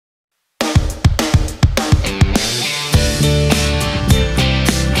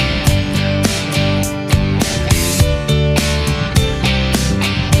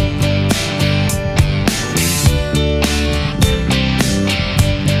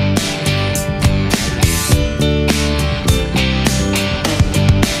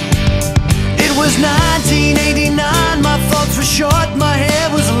'89, my thoughts were short, my hair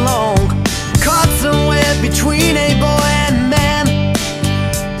was long, caught somewhere between a boy and man.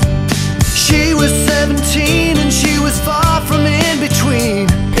 She was 17 and she was far from in between.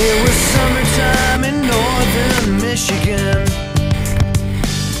 It was summertime in northern Michigan.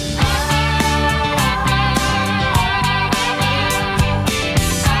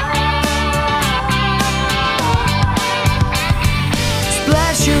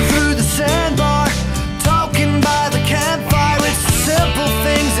 Splashing through the sandbar, talking by the campfire. It's the simple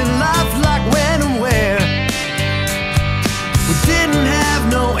things in life, like when and where. We didn't have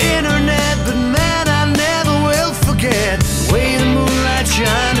no internet, but man, I never will forget the way the moonlight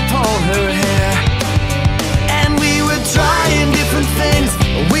shined upon her hair. And we were trying different things,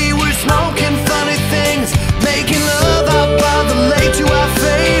 we were smoking funny things, making love out by the lake to our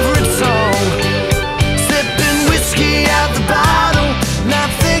favorite song, sipping whiskey out the bottle, not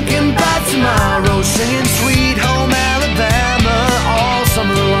thinking about tomorrow, singing Sweet Home Alabama all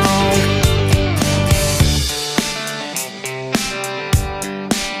summer long.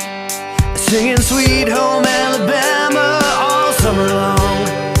 Singing Sweet Home Alabama all summer long.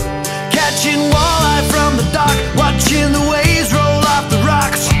 Catching walleye from the dock, watching the waves roll off the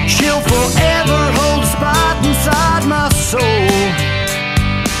rocks. She'll forever hold a spot inside my soul.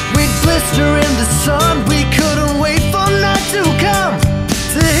 We'd blister in the sun, we couldn't wait for night to come,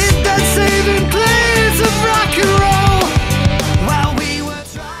 to hit that saving place of rock and roll. While we were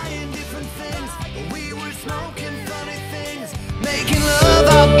trying different things, we were smoking funny things, making love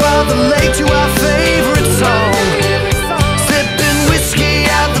out by the lake to our favorite song, sipping whiskey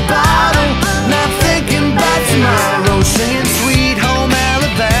out the bottle, not thinking about tomorrow, singing Sweet Home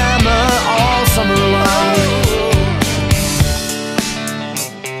Alabama all summer long.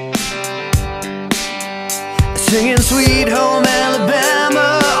 Singing Sweet Home Alabama